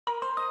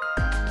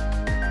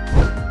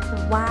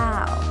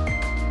Wow.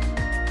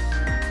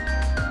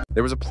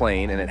 There was a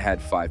plane and it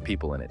had 5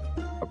 people in it.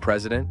 A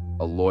president,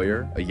 a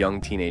lawyer, a young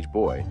teenage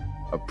boy,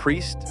 a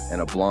priest, and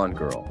a blonde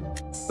girl.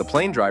 The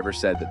plane driver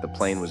said that the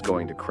plane was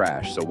going to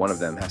crash, so one of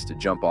them has to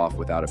jump off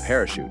without a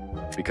parachute,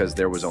 because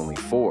there was only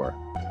 4,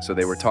 so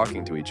they were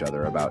talking to each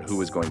other about who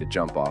was going to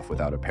jump off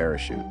without a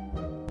parachute.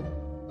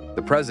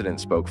 The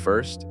president spoke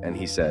first, and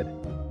he said,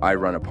 "I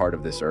run a part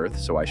of this earth,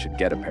 so I should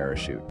get a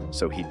parachute,"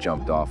 so he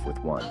jumped off with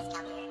one.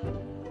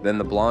 Then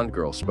the blonde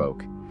girl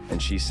spoke,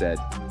 and she said,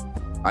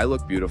 "I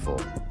look beautiful,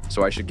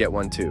 so I should get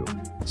one too,"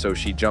 so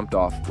she jumped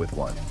off with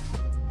one.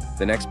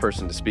 The next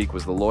person to speak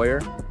was the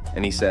lawyer,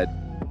 and he said,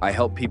 "I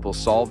help people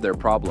solve their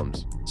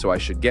problems, so I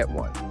should get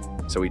one,"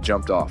 so he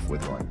jumped off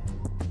with one.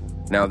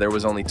 Now there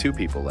was only 2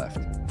 people left,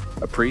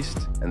 a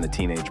priest and the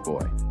teenage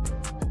boy.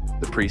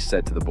 The priest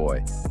said to the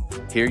boy,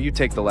 "Here, you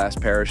take the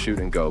last parachute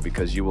and go,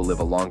 because you will live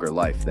a longer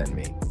life than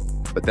me."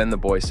 But then the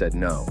boy said,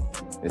 "No,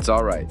 it's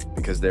all right,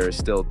 because there is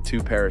still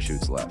 2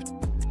 parachutes left.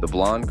 The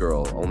blonde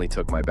girl only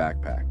took my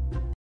backpack."